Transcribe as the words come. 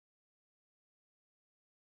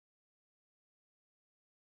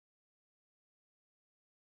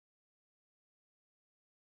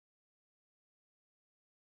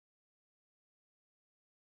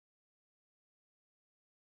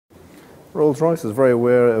Rolls-Royce is very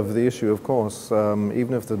aware of the issue, of course.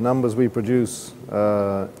 Even if the numbers we produce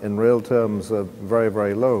in real terms are very,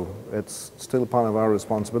 very low, it's still part of our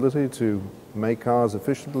responsibility to make cars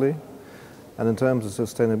efficiently. And in terms of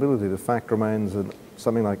sustainability, the fact remains that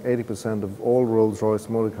something like 80% of all Rolls-Royce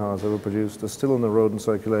motor cars ever produced are still on the road in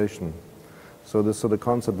circulation. So this sort of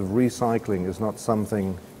concept of recycling is not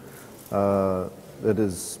something that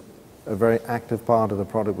is a very active part of the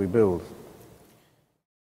product we build.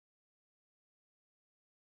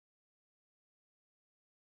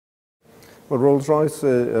 Well, Rolls-Royce,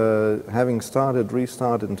 having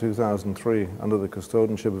restarted in 2003 under the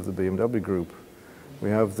custodianship of the BMW Group, we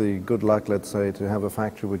have the good luck, let's say, to have a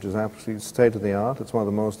factory which is absolutely state-of-the-art. It's one of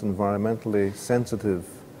the most environmentally sensitive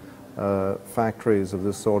factories of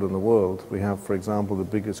this sort in the world. We have, for example, the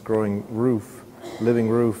biggest growing living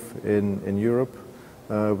roof in Europe.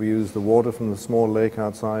 We use the water from the small lake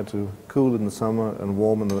outside to cool in the summer and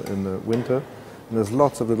warm in the winter. And there's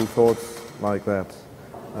lots of little thoughts like that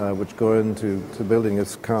which go into building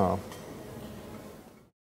this car.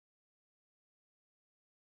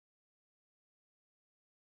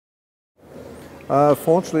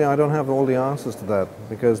 Fortunately, I don't have all the answers to that,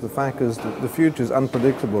 because the fact is that the future is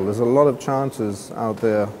unpredictable. There's a lot of chances out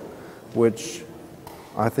there which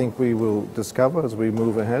I think we will discover as we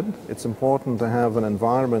move ahead. It's important to have an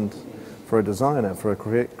environment for a designer, for a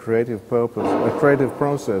creative purpose, a creative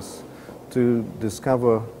process to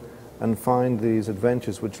discover and find these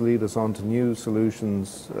adventures which lead us on to new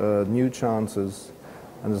solutions, new chances.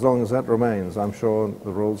 And as long as that remains, I'm sure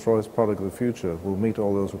the Rolls-Royce product of the future will meet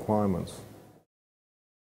all those requirements.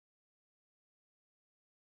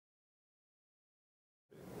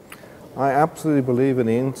 I absolutely believe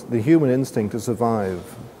in the human instinct to survive,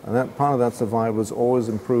 and that part of that survival is always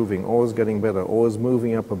improving, always getting better, always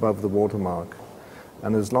moving up above the watermark.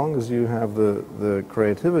 And as long as you have the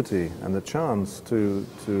creativity and the chance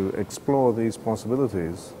to explore these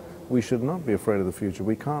possibilities, we should not be afraid of the future.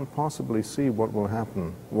 We can't possibly see what will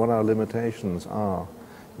happen, what our limitations are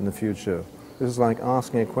in the future. This is like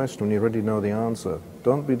asking a question when you already know the answer.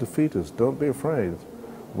 Don't be defeatist, don't be afraid.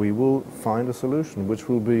 We will find a solution which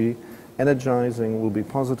will be energizing, will be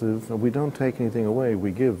positive, and we don't take anything away,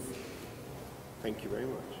 we give. Thank you very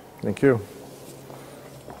much. Thank you.